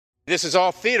This is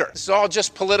all theater. This is all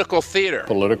just political theater.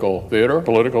 Political theater.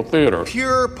 Political theater.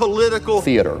 Pure political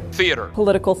theater. Theater.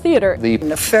 Political theater. The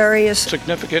nefarious,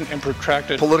 significant and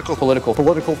protracted political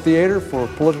theater for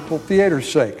political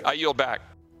theater's sake. I yield back.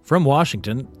 From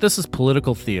Washington, this is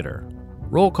Political Theater,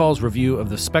 Roll Call's review of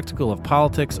the spectacle of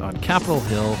politics on Capitol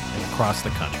Hill and across the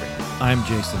country. I'm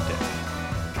Jason Dick.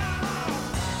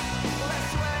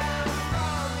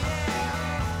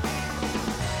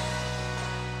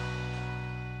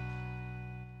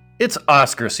 It's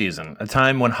Oscar season, a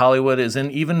time when Hollywood is in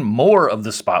even more of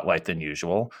the spotlight than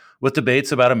usual, with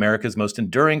debates about America's most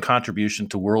enduring contribution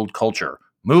to world culture,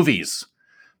 movies.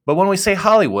 But when we say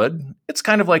Hollywood, it's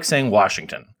kind of like saying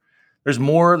Washington. There's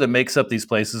more that makes up these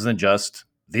places than just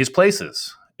these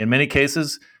places. In many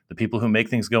cases, the people who make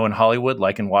things go in Hollywood,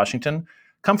 like in Washington,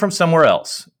 come from somewhere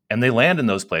else, and they land in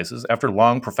those places after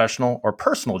long professional or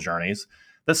personal journeys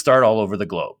that start all over the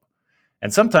globe.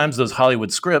 And sometimes those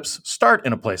Hollywood scripts start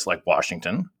in a place like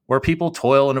Washington, where people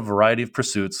toil in a variety of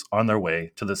pursuits on their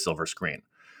way to the silver screen.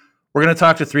 We're going to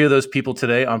talk to three of those people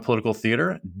today on Political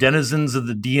Theater, denizens of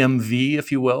the DMV,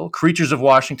 if you will, creatures of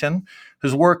Washington,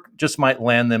 whose work just might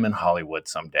land them in Hollywood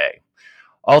someday.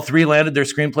 All three landed their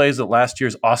screenplays at last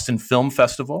year's Austin Film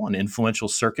Festival, an influential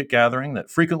circuit gathering that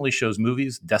frequently shows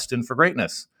movies destined for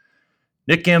greatness.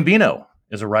 Nick Gambino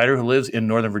is a writer who lives in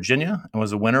Northern Virginia and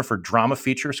was a winner for drama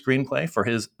feature screenplay for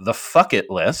his The Fuck It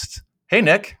list. Hey,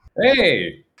 Nick.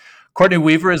 Hey. Courtney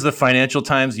Weaver is the Financial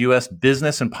Times U.S.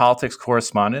 business and politics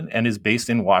correspondent and is based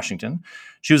in Washington.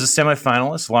 She was a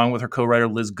semifinalist along with her co-writer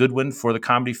Liz Goodwin for the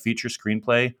comedy feature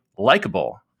screenplay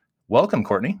Likeable. Welcome,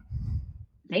 Courtney.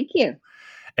 Thank you.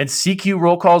 And CQ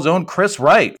Roll Call's own Chris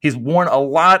Wright. He's worn a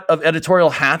lot of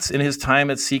editorial hats in his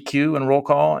time at CQ and Roll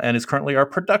Call and is currently our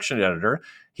production editor.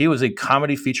 He was a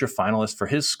comedy feature finalist for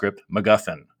his script,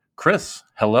 MacGuffin. Chris,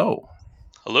 hello.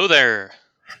 Hello there.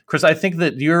 Chris, I think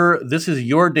that this is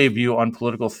your debut on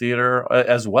Political Theater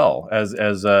as well as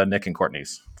Nick and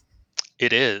Courtney's.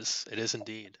 It is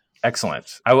indeed.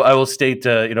 Excellent. I will state,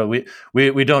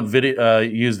 we don't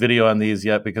use video on these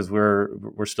yet because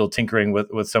we're still tinkering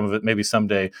with some of it, maybe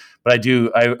someday. But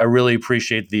I really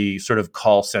appreciate the sort of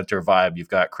call center vibe you've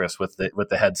got, Chris, with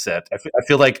the headset. I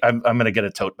feel like I'm going to get a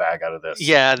tote bag out of this.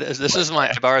 Yeah, this is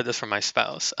I borrowed this from my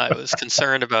spouse. I was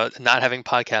concerned about not having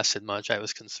podcasted much. I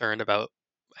was concerned about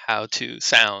how to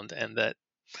sound and that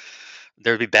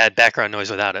there would be bad background noise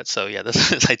without it. So yeah,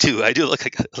 this is, I do look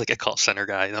like a call center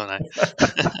guy, don't I?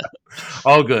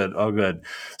 All good.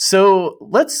 So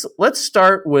let's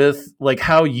start with like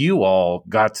how you all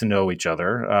got to know each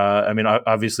other. I mean,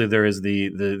 obviously there is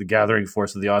the gathering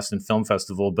force of the Austin Film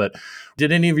Festival, but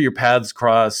did any of your paths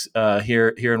cross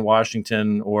here in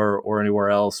Washington or anywhere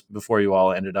else before you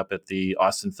all ended up at the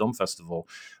Austin Film Festival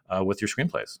with your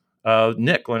screenplays?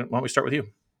 Nick, why don't we start with you?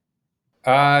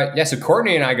 So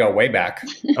Courtney and I go way back.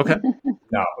 Okay.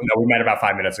 No, we met about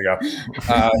 5 minutes ago.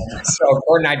 So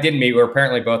Courtney and I didn't meet. We were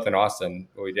apparently both in Austin,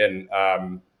 but we didn't.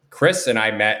 Chris and I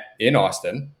met in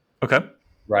Austin. Okay.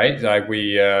 Right? Like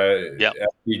we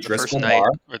Driscoll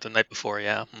Bar. Or the night before,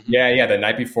 yeah. Mm-hmm. Yeah. The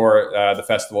night before the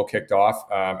festival kicked off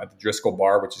at the Driscoll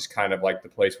Bar, which is kind of like the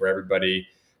place where everybody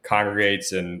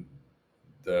congregates and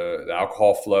the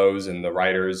alcohol flows and the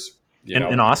writers.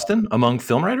 In Austin, among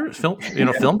film writers, film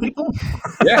people.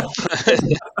 Yeah,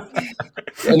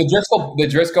 and the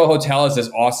Driscoll Hotel is this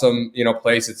awesome,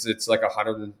 place. It's like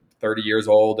 130 years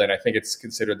old, and I think it's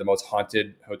considered the most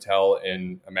haunted hotel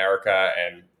in America.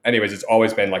 And anyways, it's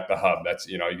always been like the hub. That's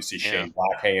you see Shane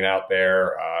Black hanging out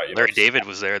there. Larry David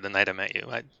was there the night I met you.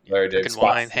 Larry David,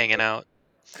 wine, hanging out.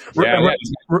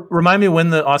 Remind me when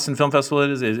the Austin Film Festival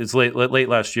is. It's late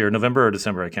last year, November or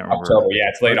December. I can't remember. October. Yeah,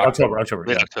 it's late October. October.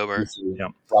 Yeah,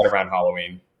 right around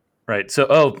Halloween. Right.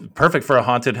 So, perfect for a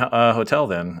haunted hotel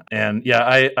then. And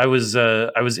yeah, I was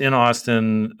in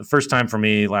Austin the first time for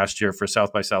me last year for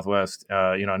South by Southwest.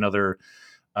 Another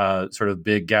sort of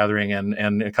big gathering,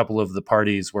 and a couple of the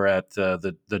parties were at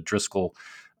the Driscoll.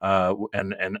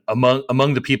 And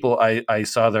among the people I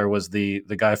saw there was the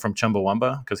guy from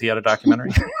Chumbawamba because he had a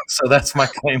documentary. So that's my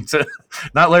claim to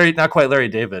not quite Larry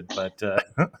David, but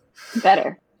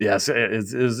better. Yes,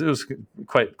 it was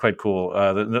quite cool.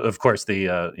 Of course, the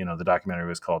documentary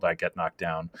was called "I Get Knocked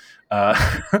Down."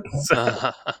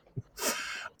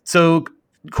 So,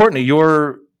 Courtney,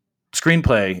 your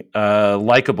screenplay,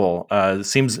 Likeable,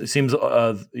 seems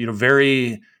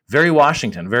very. Very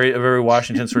Washington, very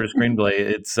Washington sort of screenplay.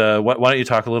 It's why don't you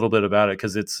talk a little bit about it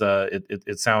because it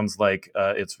sounds like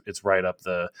it's right up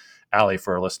the alley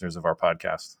for our listeners of our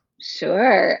podcast.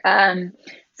 Sure.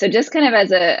 So just kind of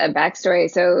as a backstory,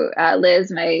 so Liz,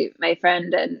 my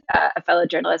friend and a fellow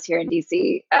journalist here in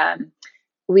DC,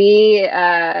 We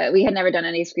had never done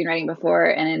any screenwriting before,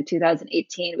 and in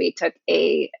 2018 we took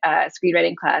a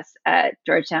screenwriting class at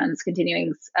Georgetown's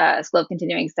School of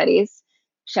Continuing Studies.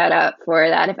 Shout out for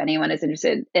that if anyone is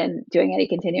interested in doing any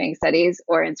continuing studies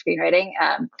or in screenwriting.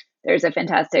 There's a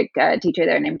fantastic teacher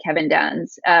there named Kevin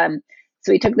Downs.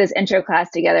 So we took this intro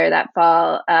class together that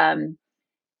fall.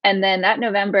 And then that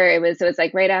November, it was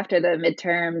like right after the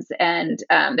midterms, and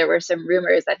there were some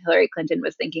rumors that Hillary Clinton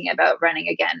was thinking about running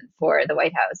again for the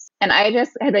White House. And I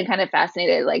just had been kind of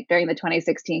fascinated, like during the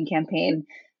 2016 campaign,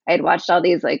 I had watched all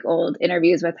these like old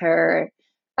interviews with her,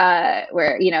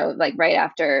 where, like right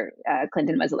after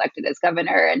Clinton was elected as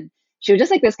governor, and she was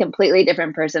just like this completely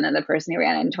different person than the person who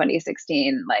ran in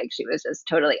 2016. Like she was just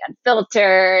totally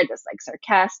unfiltered, just like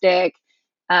sarcastic.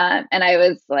 And I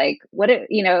was like,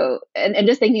 and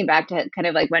just thinking back to kind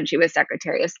of like when she was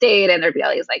Secretary of State, and there'd be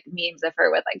all these like memes of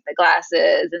her with like the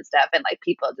glasses and stuff, and like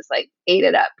people just like ate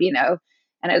it up,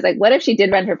 And I was like, what if she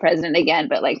did run for president again,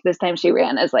 but like this time she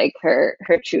ran as like her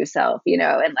true self,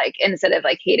 and like instead of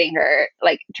like hating her,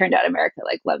 like turned out America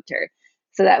like loved her.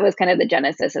 So that was kind of the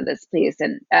genesis of this piece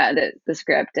and the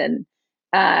script. And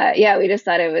we just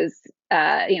thought it was,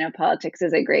 politics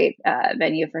is a great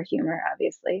venue for humor,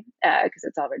 obviously, because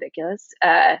it's all ridiculous.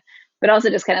 But also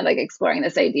just kind of like exploring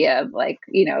this idea of like,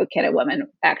 can a woman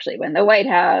actually win the White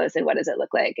House, and what does it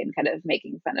look like, and kind of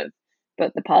making fun of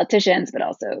both the politicians, but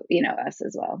also, us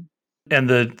as well. And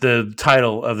the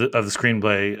title of the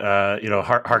screenplay,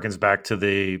 harkens back to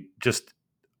the just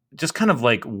kind of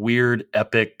like weird,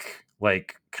 epic,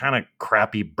 like kind of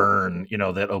crappy burn,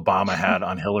 that Obama had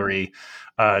on Hillary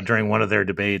during one of their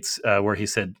debates, where he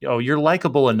said, "Oh, you're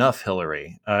likable enough,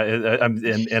 Hillary," and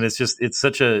it's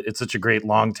such a great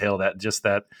long tail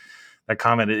that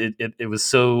comment. It was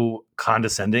so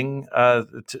condescending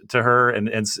to her,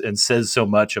 and says so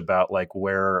much about like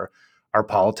where our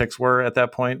politics were at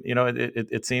that point.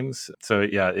 It seems so.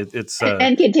 Yeah, it's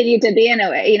and continue to be in a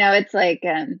way. It's like.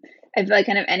 I feel like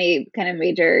kind of any kind of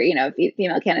major,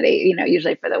 female candidate,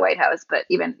 usually for the White House, but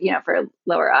even, for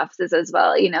lower offices as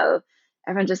well,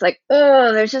 everyone's just like,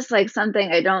 oh, there's just like something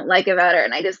I don't like about her.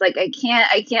 And I just like, I can't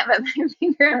put my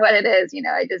finger on what it is,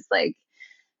 I just like,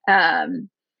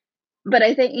 but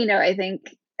I think,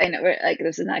 I know we're like,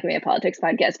 this is not gonna be a politics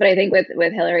podcast, but I think with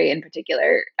Hillary in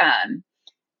particular,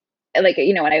 like,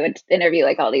 when I would interview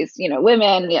like all these,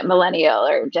 women, millennial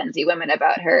or Gen Z women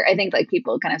about her, I think like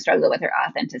people kind of struggle with her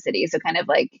authenticity. So kind of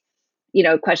like,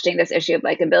 questioning this issue of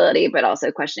likability, but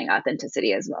also questioning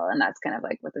authenticity as well. And that's kind of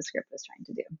like what the script was trying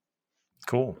to do.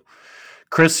 Cool.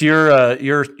 Chris,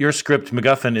 your script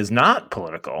MacGuffin is not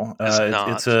political.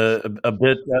 It's a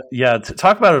bit,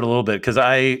 talk about it a little bit, because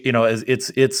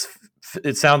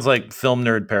it sounds like film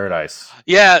nerd paradise.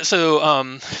 Yeah, so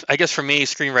I guess for me,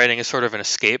 screenwriting is sort of an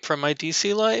escape from my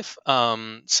DC life.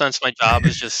 Since my job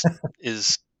is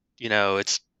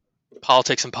it's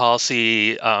politics and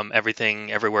policy,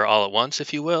 everything, everywhere, all at once,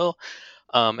 if you will,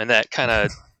 and that kind of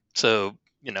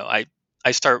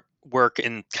I start work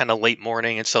in kind of late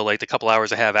morning, and so like the couple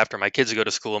hours I have after my kids go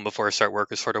to school and before I start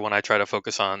work is sort of when I try to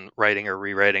focus on writing or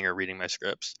rewriting or reading my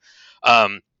scripts.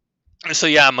 So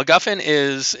yeah, MacGuffin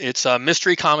it's a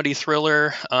mystery comedy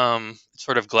thriller,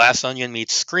 sort of Glass Onion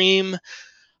meets Scream.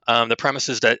 The premise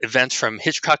is that events from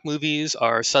Hitchcock movies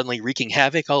are suddenly wreaking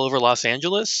havoc all over Los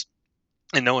Angeles,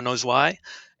 and no one knows why.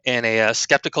 And a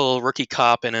skeptical rookie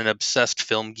cop and an obsessed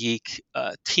film geek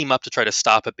team up to try to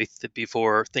stop it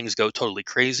before things go totally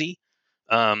crazy.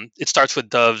 It starts with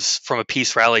Doves from a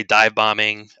peace rally dive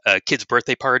bombing a kid's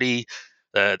birthday party.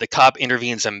 The cop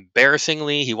intervenes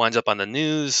embarrassingly. He winds up on the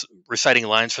news, reciting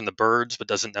lines from The Birds, but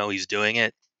doesn't know he's doing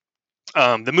it.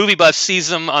 The movie buff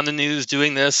sees him on the news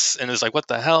doing this and is like, "What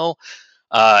the hell?"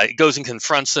 He goes and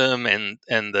confronts him, and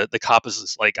the cop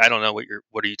is like, "I don't know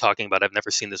what are you talking about? I've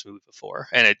never seen this movie before."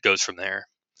 And it goes from there.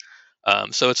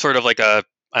 So it's sort of like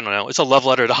it's a love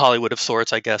letter to Hollywood of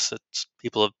sorts, I guess. It's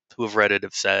people who have read it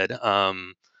have said.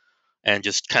 And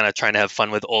just kind of trying to have fun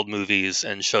with old movies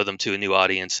and show them to a new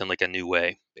audience in like a new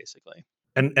way, basically.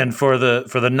 And for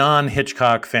the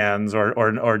non-Hitchcock fans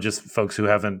or just folks who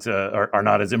haven't are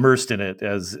not as immersed in it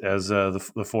as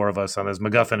the four of us on this,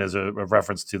 MacGuffin is a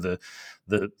reference to the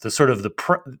sort of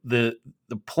the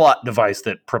plot device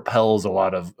that propels a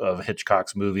lot of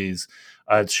Hitchcock's movies.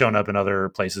 It's shown up in other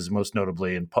places, most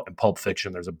notably in Pulp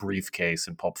Fiction. There's a briefcase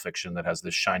in Pulp Fiction that has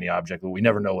this shiny object, but we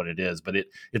never know what it is. But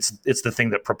it's the thing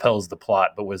that propels the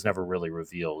plot, but was never really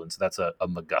revealed. And so that's a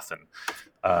MacGuffin.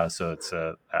 So it's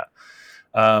that.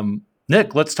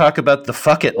 Nick, let's talk about the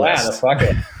Fuck It list. Yeah, the Fuck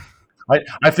It.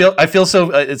 I feel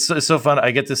so. It's so fun.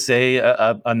 I get to say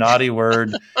a naughty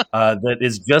word that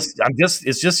is just.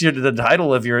 It's just the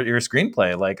title of your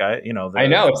screenplay. Like I know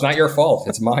it's not your fault.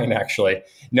 It's mine actually.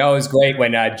 No, it was great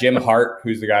when Jim Hart,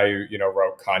 who's the guy who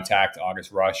wrote Contact,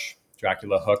 August Rush,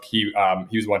 Dracula, Hook. He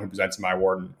was the one who presented my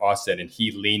award in Austin, and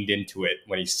he leaned into it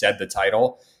when he said the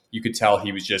title. You could tell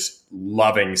he was just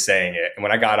loving saying it. And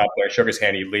when I got up there, shook his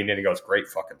hand, he leaned in and goes, "Great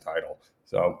fucking title."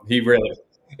 So he really.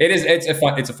 It's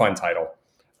a fun title.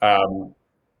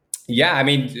 Yeah, I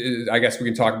mean, I guess we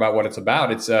can talk about what it's about.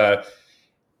 It's a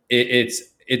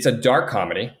dark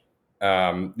comedy.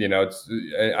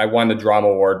 I won the drama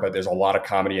award, but there's a lot of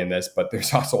comedy in this, but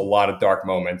there's also a lot of dark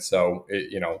moments. So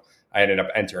I ended up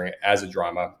entering it as a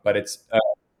drama, but it's.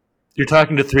 You're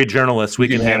talking to three journalists. We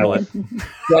can handle it.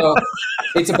 So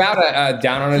it's about a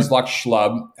down on his luck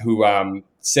schlub who,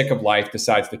 sick of life,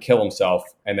 decides to kill himself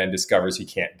and then discovers he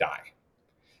can't die.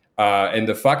 And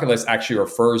the fuck list actually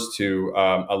refers to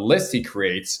a list he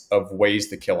creates of ways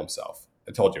to kill himself.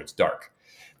 I told you it's dark.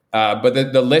 But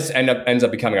the list ends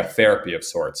up becoming a therapy of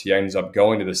sorts. He ends up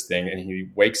going to this thing and he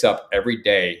wakes up every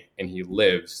day and he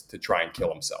lives to try and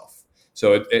kill himself.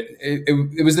 So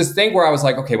it was this thing where I was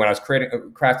like, okay, when I was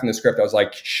crafting the script, I was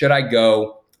like, should I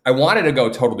go? I wanted to go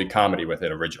totally comedy with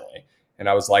it originally. And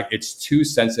I was like, it's too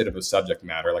sensitive a subject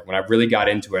matter. Like when I really got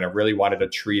into it, I really wanted to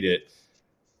treat it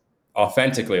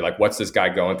authentically. Like, what's this guy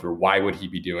going through? Why would he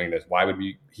be doing this? Why would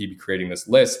he be creating this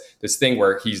list, this thing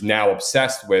where he's now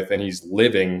obsessed with and he's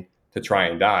living to try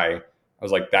and die? I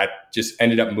was like, that just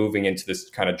ended up moving into this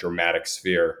kind of dramatic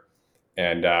sphere.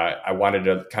 And I wanted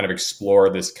to kind of explore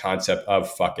this concept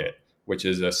of fuck it, which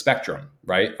is a spectrum,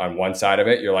 right? On one side of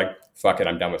it, you're like, fuck it,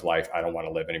 I'm done with life. I don't want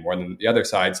to live anymore. And then the other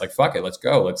side's like, fuck it, let's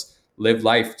go. Let's live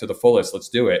life to the fullest. Let's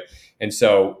do it. And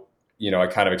so, I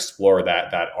kind of explore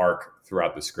that arc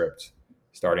throughout the script,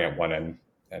 starting at one end,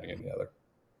 ending at the other.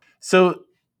 So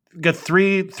got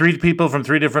three people from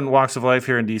three different walks of life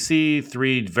here in DC,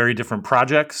 three very different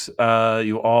projects.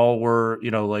 You all were,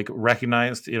 like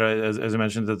recognized, as I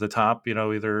mentioned at the top,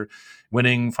 either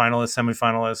winning finalists,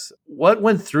 semifinalists. What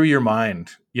went through your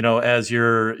mind, as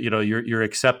you're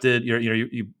accepted,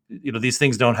 these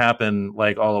things don't happen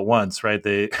like all at once, right?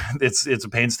 It's a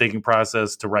painstaking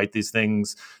process to write these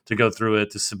things, to go through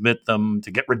it, to submit them,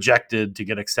 to get rejected, to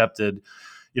get accepted.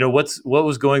 What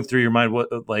was going through your mind?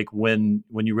 What, like when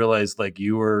you realized like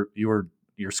your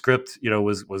script,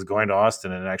 was going to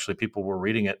Austin and actually people were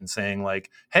reading it and saying like,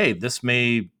 hey, this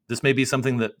may be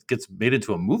something that gets made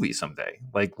into a movie someday.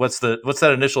 Like what's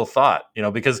that initial thought?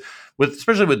 Because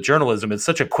especially with journalism, it's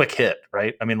such a quick hit,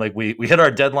 right? I mean, like we hit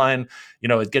our deadline,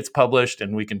 it gets published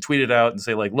and we can tweet it out and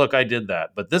say like, look, I did that.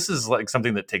 But this is like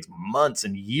something that takes months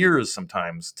and years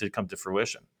sometimes to come to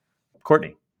fruition.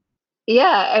 Courtney.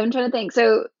 Yeah, I'm trying to think.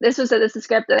 So this is a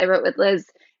script that I wrote with Liz.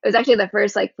 It was actually the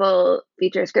first like full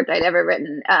feature script I'd ever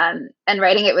written. And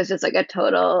writing it was just like a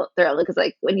total thrill because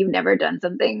like when you've never done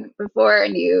something before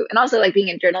and also like being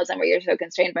in journalism where you're so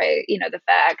constrained by, the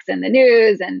facts and the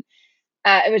news. And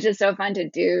it was just so fun to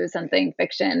do something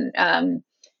fiction.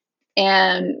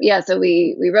 And yeah, so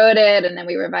we wrote it and then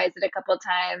we revised it a couple of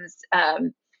times.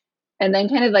 And then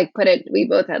kind of like we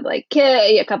both had like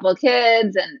a couple of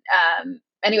kids and,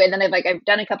 anyway, then I've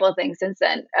done a couple of things since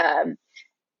then.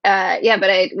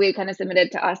 But we kind of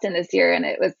submitted to Austin this year, and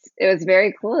it was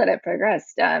very cool that it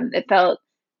progressed. It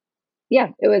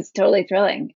was totally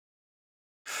thrilling.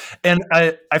 And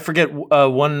I forget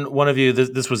one of you.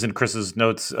 This was in Chris's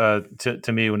notes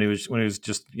to me when he was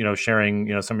just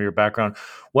sharing some of your background.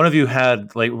 One of you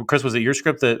had like Chris, was it your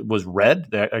script that was read?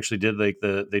 They actually did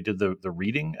the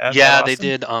reading. Yeah, they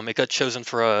did. It got chosen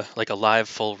for a live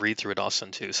full read through at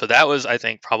Austin too. So that was, I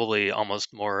think, probably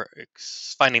almost more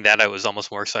finding that I was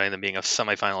almost more exciting than being a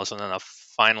semifinalist and then a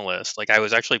finalist. Like I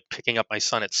was actually picking up my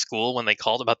son at school when they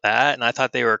called about that, and I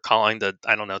thought they were calling to,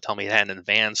 I don't know, tell me it hadn't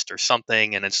advanced or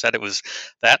something, and instead it was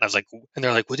that. And I was like, and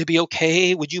they're like, would it be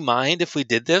okay? Would you mind if we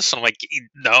did this? And I'm like,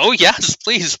 no, yes,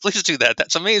 please do that.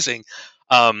 That's amazing.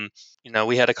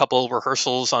 We had a couple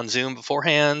rehearsals on Zoom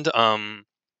beforehand.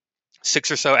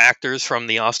 6 or so actors from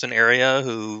the Austin area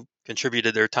who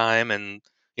contributed their time and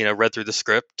read through the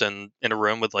script and in a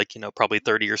room with probably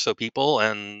 30 or so people,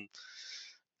 and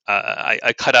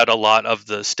I cut out a lot of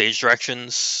the stage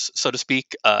directions, so to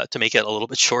speak, to make it a little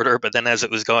bit shorter. But then as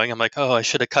it was going, I'm like, oh, I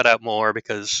should have cut out more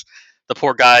because the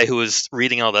poor guy who was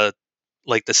reading all the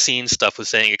scene stuff was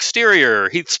saying exterior,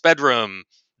 Heath's bedroom,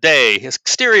 day, his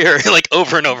exterior,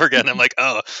 over and over again. I'm like,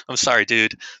 oh, I'm sorry,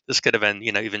 dude. This could have been,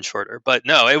 even shorter. But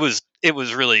no, it was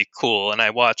really cool. And I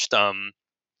watched a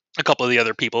couple of the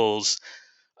other people's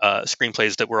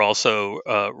screenplays that were also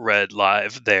read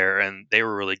live there, and they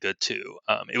were really good too.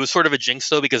 It was sort of a jinx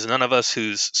though, because none of us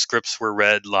whose scripts were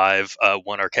read live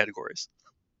won our categories,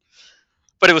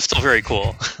 but it was still very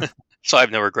cool. So I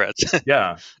have no regrets.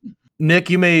 Yeah.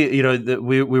 Nick, you may,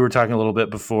 we were talking a little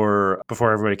bit before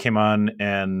everybody came on,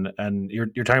 and you're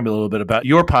talking a little bit about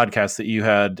your podcast that you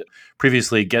had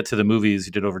previously, Get to the Movies.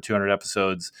 You did over 200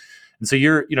 episodes, and so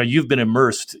you've been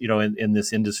immersed, in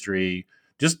this industry.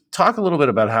 Just talk a little bit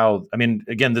about how. I mean,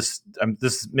 again, this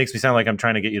makes me sound like I'm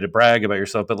trying to get you to brag about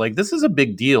yourself, but like this is a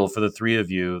big deal for the three of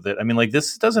you. That I mean, like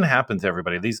this doesn't happen to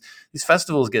everybody. These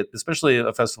festivals get, especially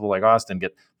a festival like Austin,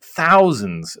 get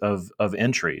thousands of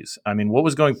entries. I mean, what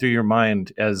was going through your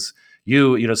mind as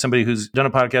somebody who's done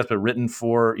a podcast but written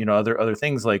for other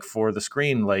things, like for the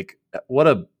screen, like what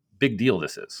a big deal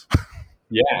this is.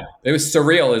 Yeah, it was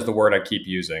surreal is the word I keep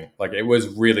using. Like it was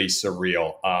really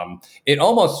surreal. It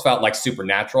almost felt like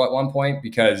supernatural at one point,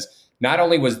 because not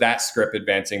only was that script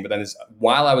advancing, but then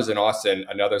while I was in Austin,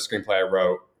 another screenplay I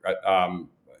wrote,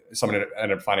 someone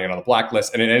ended up finding it on the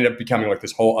blacklist, and it ended up becoming like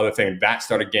this whole other thing that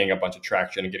started gaining a bunch of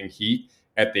traction and getting heat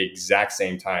at the exact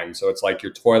same time. So it's like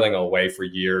you're toiling away for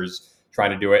years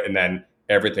trying to do it, and then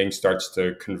everything starts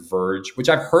to converge, which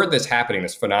I've heard this happening,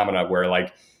 this phenomena where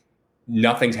like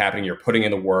nothing's happening. You're putting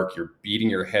in the work, you're beating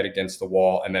your head against the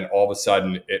wall, and then all of a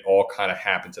sudden it all kind of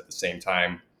happens at the same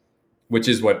time, which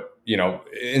is what,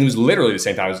 it was literally the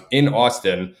same time. I was in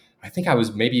Austin. I think I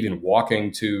was maybe even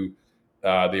walking to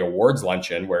the awards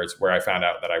luncheon where I found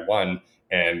out that I won.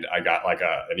 And I got like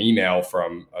an email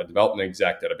from a development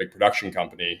exec at a big production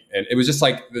company. And it was just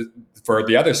like for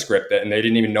the other script, and they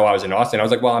didn't even know I was in Austin. I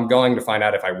was like, well, I'm going to find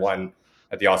out if I won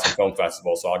at the Austin Film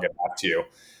Festival, so I'll get back to you.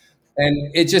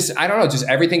 And it just, I don't know, just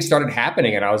everything started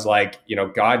happening. And I was like,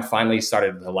 God finally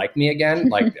started to like me again.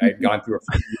 Like I'd gone through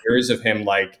a few years of him,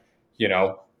 like,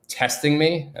 testing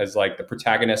me as like the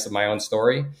protagonist of my own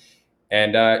story.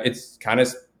 And it's kind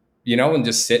of, and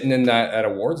just sitting in that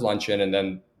awards luncheon and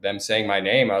then them saying my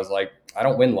name, I was like, I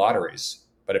don't win lotteries,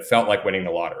 but it felt like winning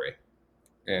the lottery.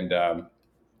 And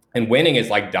winning is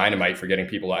like dynamite for getting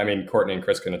people. I mean, Courtney and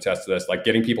Chris can attest to this. Like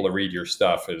getting people to read your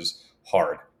stuff is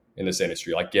hard in this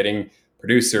industry, like getting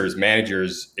producers,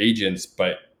 managers, agents.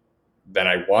 But then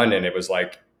I won, and it was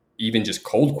like, even just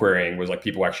cold querying was like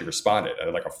people actually responded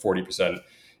at like a 40%,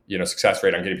 success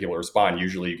rate on getting people to respond.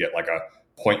 Usually you get like a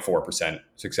 0.4%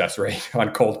 success rate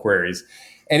on cold queries.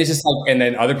 And it's just like, and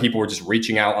then other people were just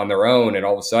reaching out on their own, and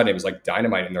all of a sudden it was like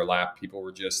dynamite in their lap. People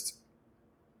were just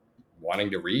wanting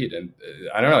to read. And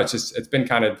I don't know, it's been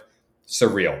kind of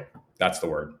surreal. That's the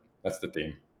word. That's the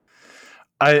theme.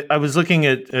 I was looking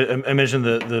at, I mentioned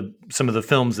the some of the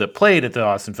films that played at the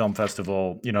Austin Film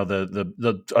Festival,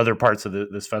 the other parts of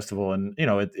this festival. And,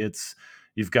 it's,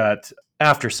 you've got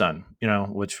After Sun,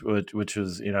 which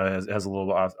is, has a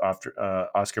little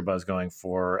Oscar buzz going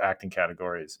for acting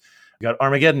categories. You got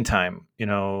Armageddon Time,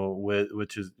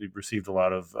 which is received a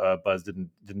lot of buzz, didn't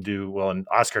do well in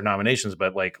Oscar nominations,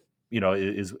 but like,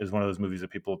 is one of those movies that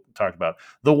people talked about.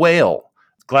 The Whale,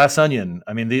 Glass Onion.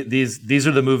 I mean, these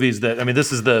are the movies that, I mean,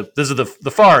 this is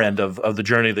the far end of the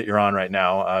journey that you're on right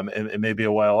now. It may be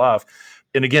a while off.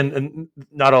 And again,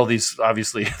 not all these,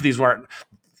 obviously, these weren't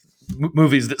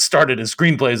movies that started as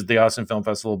screenplays at the Austin Film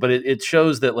Festival, but it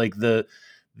shows that like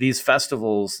these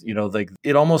festivals, like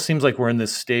it almost seems like we're in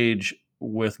this stage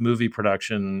with movie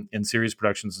production and series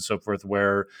productions and so forth,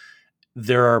 where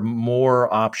there are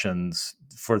more options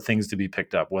for things to be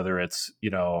picked up, whether it's,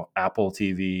 Apple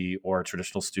TV or a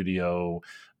traditional studio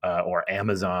or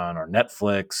Amazon or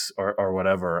Netflix or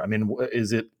whatever. I mean,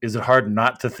 is it hard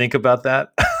not to think about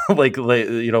that? like,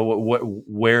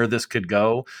 where this could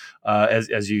go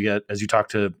as you talk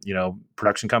to,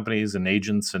 production companies and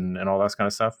agents and all that kind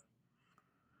of stuff?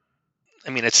 I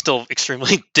mean, it's still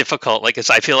extremely difficult. Like,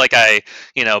 I feel like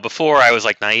before I was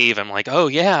like naive. I'm like, oh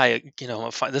yeah,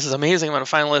 this is amazing. I'm a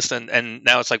finalist, and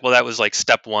now it's like, well, that was like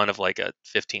step one of like a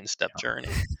 15-step journey.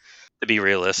 To be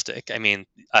realistic, I mean,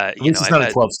 it's not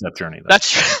a 12-step journey. Though.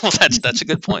 That's a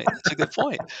good point. That's a good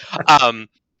point.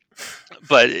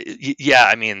 But yeah,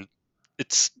 I mean,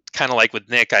 it's kind of like with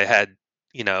Nick. I had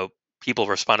people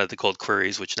responded to cold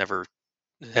queries, which never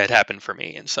had happened for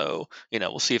me, and so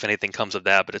we'll see if anything comes of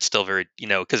that. But it's still very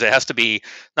because it has to be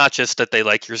not just that they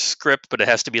like your script, but it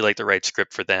has to be like the right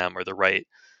script for them or the right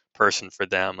person for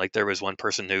them. Like there was one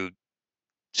person who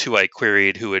I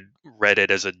queried who had read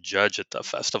it as a judge at the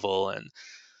festival, and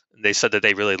they said that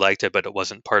they really liked it, but it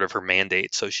wasn't part of her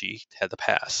mandate, so she had to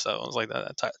pass. So I was like,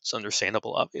 that's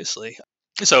understandable, obviously.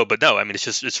 So, but no, I mean,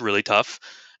 it's really tough,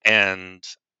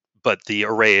 but the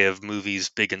array of movies,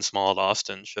 big and small, at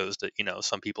Austin shows that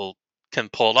some people can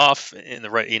pull it off in the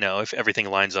right, if everything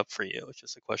lines up for you. It's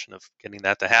just a question of getting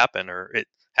that to happen, or it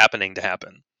happening to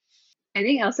happen. I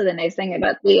think also the nice thing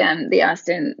about the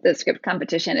Austin script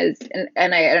competition is,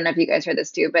 and I don't know if you guys heard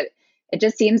this too, but it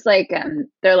just seems like there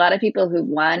are a lot of people who've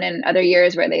won in other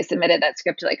years where they submitted that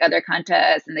script to like other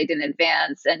contests and they didn't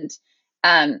advance. And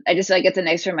I just feel like it's a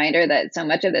nice reminder that so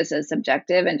much of this is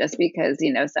subjective, and just because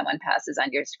someone passes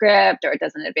on your script or it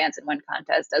doesn't advance in one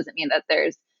contest doesn't mean that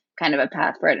there's kind of a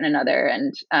path for it in another.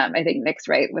 And I think Nick's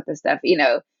right with the stuff.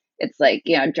 It's like,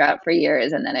 drought for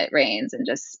years and then it rains. And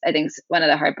just, I think one of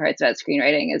the hard parts about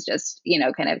screenwriting is just,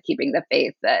 kind of keeping the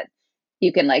faith that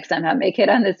you can like somehow make it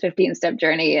on this 15-step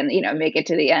journey and, make it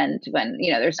to the end when,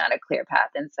 there's not a clear path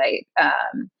in sight.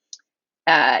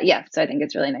 So I think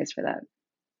it's really nice for that.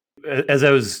 As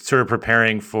I was sort of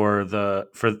preparing for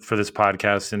this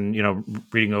podcast and,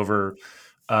 reading over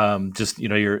just,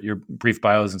 your brief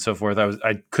bios and so forth,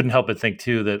 I couldn't help but think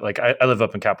too that like I live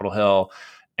up in Capitol Hill.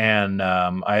 And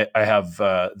I have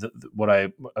what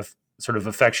I sort of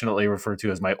affectionately refer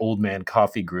to as my old man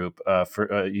coffee group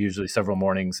for usually several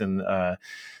mornings, and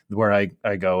where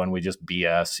I go and we just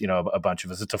BS, a bunch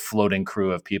of us. It's a floating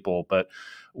crew of people, but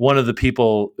one of the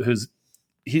people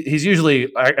he's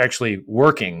usually actually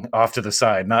working off to the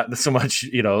side, not so much,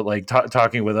 like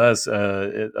talking with us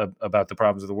about the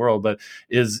problems of the world, but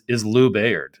is Lou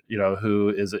Bayard, who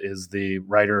is the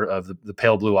writer of the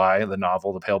Pale Blue Eye, the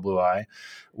novel, The Pale Blue Eye,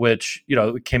 which,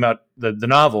 came out, the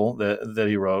novel that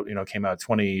he wrote, came out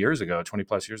 20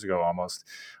 plus years ago almost.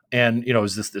 And, it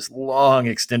was this long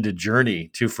extended journey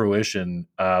to fruition,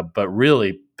 but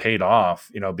really paid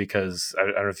off, because I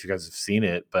don't know if you guys have seen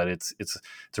it, but it's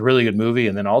a really good movie.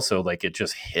 And then also like it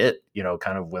just hit,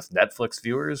 kind of with Netflix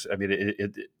viewers. I mean,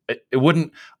 it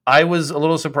wouldn't, I was a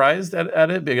little surprised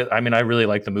at it because I really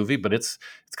like the movie, but it's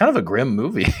kind of a grim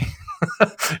movie.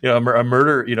 A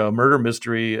murder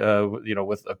mystery,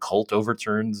 with occult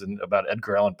overturns and about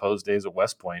Edgar Allan Poe's days at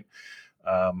West Point.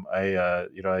 I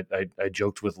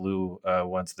joked with Lou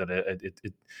once that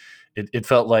it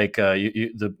felt like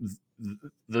the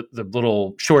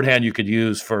little shorthand you could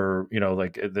use for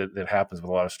like that happens with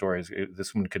a lot of stories.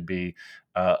 This one could be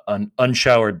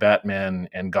unshowered Batman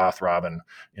and Goth Robin,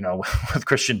 with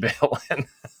Christian Bale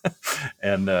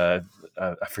and I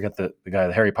forget the guy,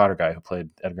 the Harry Potter guy who played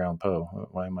Edgar Allan Poe.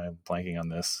 Why am I blanking on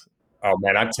this? Oh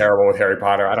man, I'm terrible with Harry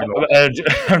Potter. I don't know.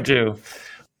 I do.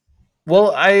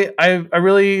 Well, I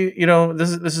really,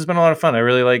 this has been a lot of fun. I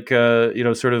really like,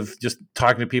 sort of just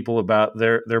talking to people about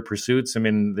their pursuits. I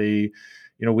mean, we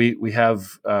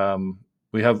have,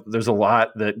 there's a lot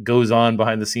that goes on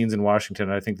behind the scenes in Washington.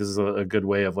 I think this is a good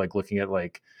way of like looking at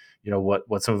like,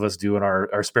 what some of us do in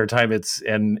our spare time. It's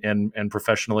and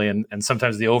professionally, and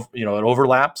sometimes it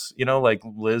overlaps. Like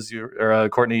Liz,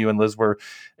 Courtney, you and Liz were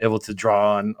able to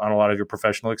draw on a lot of your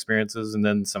professional experiences, and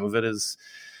then some of it is.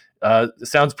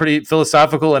 Sounds pretty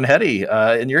philosophical and heady.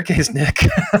 In your case, Nick,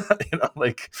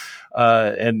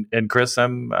 and Chris,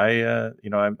 I'm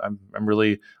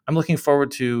looking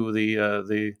forward to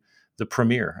the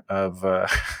premiere of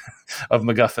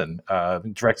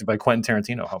MacGuffin, directed by Quentin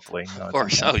Tarantino. Hopefully, of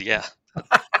course. Oh yeah.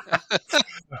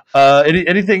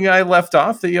 Anything I left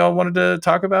off that y'all wanted to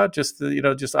talk about? Just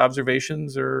just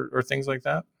observations or things like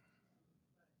that.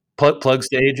 Plug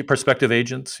stage prospective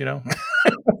agents.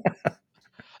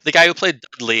 The guy who played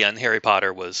Dudley on Harry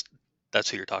Potter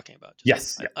that's who you're talking about.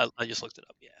 Yes. I just looked it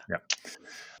up. Yeah.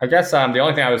 I guess the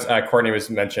only thing Courtney was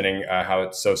mentioning how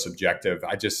it's so subjective.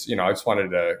 I just wanted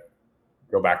to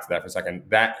go back to that for a second.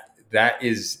 That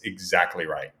is exactly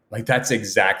right. Like that's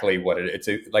exactly what it's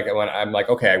like when I'm like,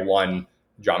 okay, I won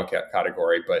drama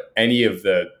category, but any of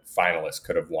the finalists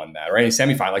could have won that or any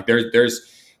semifinal. Like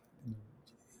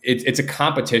it's a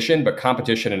competition, but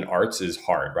competition in arts is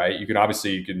hard, right? You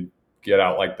can get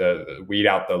out like weed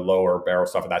out the lower barrel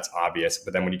stuff, and that's obvious.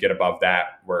 But then when you get above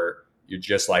that, where you're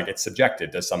just like, it's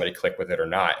subjective. Does somebody click with it or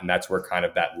not? And that's where kind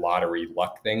of that lottery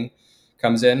luck thing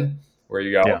comes in, where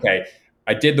you go, okay,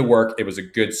 I did the work. It was a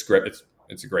good script.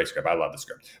 It's a great script. I love the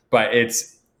script, but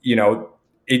it's,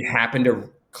 it happened to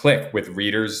click with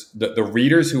readers. The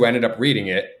readers who ended up reading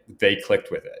it, they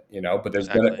clicked with it, but there's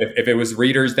if it was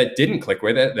readers that didn't click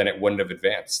with it, then it wouldn't have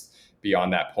advanced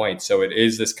beyond that point. So it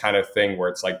is this kind of thing where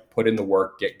it's like, put in the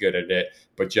work, get good at it,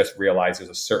 but just realize there's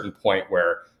a certain point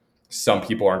where some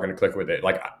people aren't going to click with it.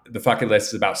 Like the fucking list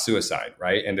is about suicide,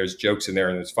 right? And there's jokes in there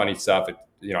and there's funny stuff.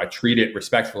 I treat it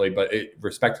respectfully, but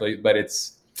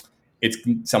it's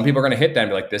some people are going to hit that and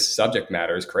be like, this subject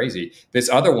matter is crazy. This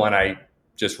other one I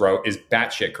just wrote is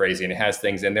batshit crazy, and it has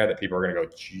things in there that people are going to go,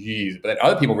 geez. But then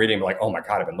other people reading be like, oh my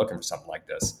God, I've been looking for something like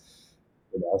this.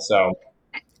 So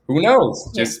Who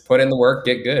knows? Just put in the work,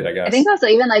 get good, I guess. I think also,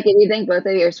 even like if you think both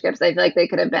of your scripts, I feel like they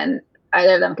could have been,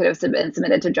 either of them could have been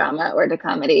submitted to drama or to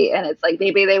comedy. And it's like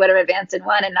maybe they would have advanced in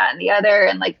one and not in the other.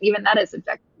 And like even that is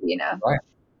subjective, you know? Right.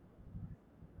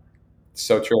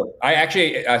 So true. I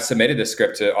actually submitted the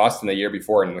script to Austin the year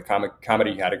before in the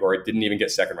comedy category, didn't even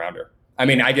get second rounder. I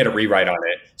mean, I did a rewrite on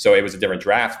it, so it was a different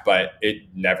draft, but it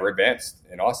never advanced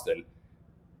in Austin,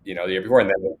 the year before. And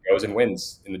then it goes and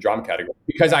wins in the drama category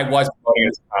because I was promoting it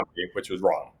as a comedy, which was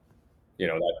wrong.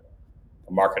 That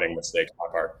a marketing mistake on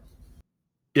my part.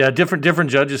 Yeah,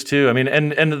 different judges too. I mean,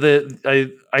 and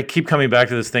I keep coming back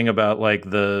to this thing about like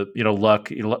the luck.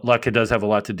 Luck does have a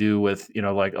lot to do with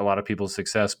like a lot of people's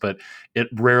success, but it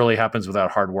rarely happens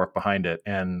without hard work behind it.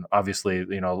 And obviously,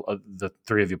 the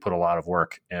three of you put a lot of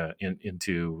work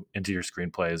into your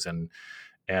screenplays,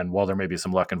 and while there may be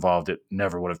some luck involved, it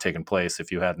never would have taken place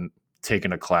if you hadn't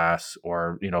taken a class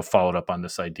or followed up on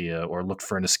this idea or looked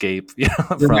for an escape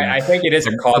from, I think it is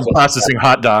a causal processing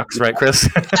hot dogs, right, Chris?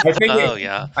 I think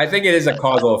yeah. I think it is a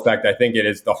causal effect. I think it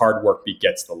is the hard work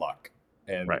begets the luck,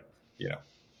 and right.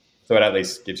 So it at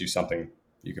least gives you something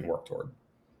you can work toward.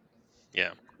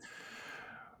 Yeah.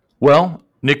 Well,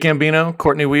 Nick Gambino,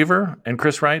 Courtney Weaver, and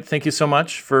Chris Wright, thank you so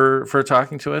much for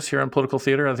talking to us here on Political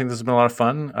Theater. I think this has been a lot of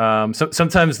fun.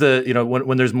 Sometimes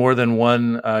when there's more than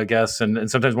one guest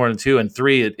and sometimes more than two and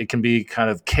three, it can be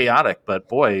kind of chaotic. But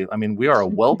boy, I mean, we are a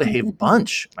well-behaved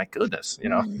bunch. My goodness,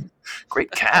 great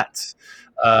cats.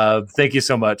 Thank you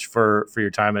so much for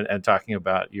your time and talking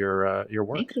about your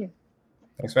work. Thank you.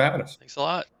 Thanks for having us. Thanks a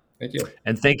lot. Thank you.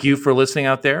 And thank you for listening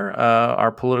out there,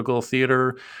 our Political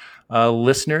Theater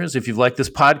listeners. If you've liked this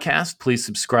podcast, please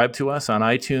subscribe to us on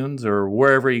iTunes or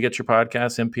wherever you get your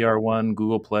podcasts, NPR One,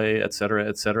 Google Play, et cetera,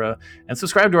 and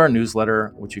subscribe to our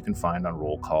newsletter, which you can find on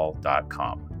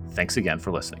rollcall.com. Thanks again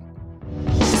for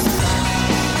listening.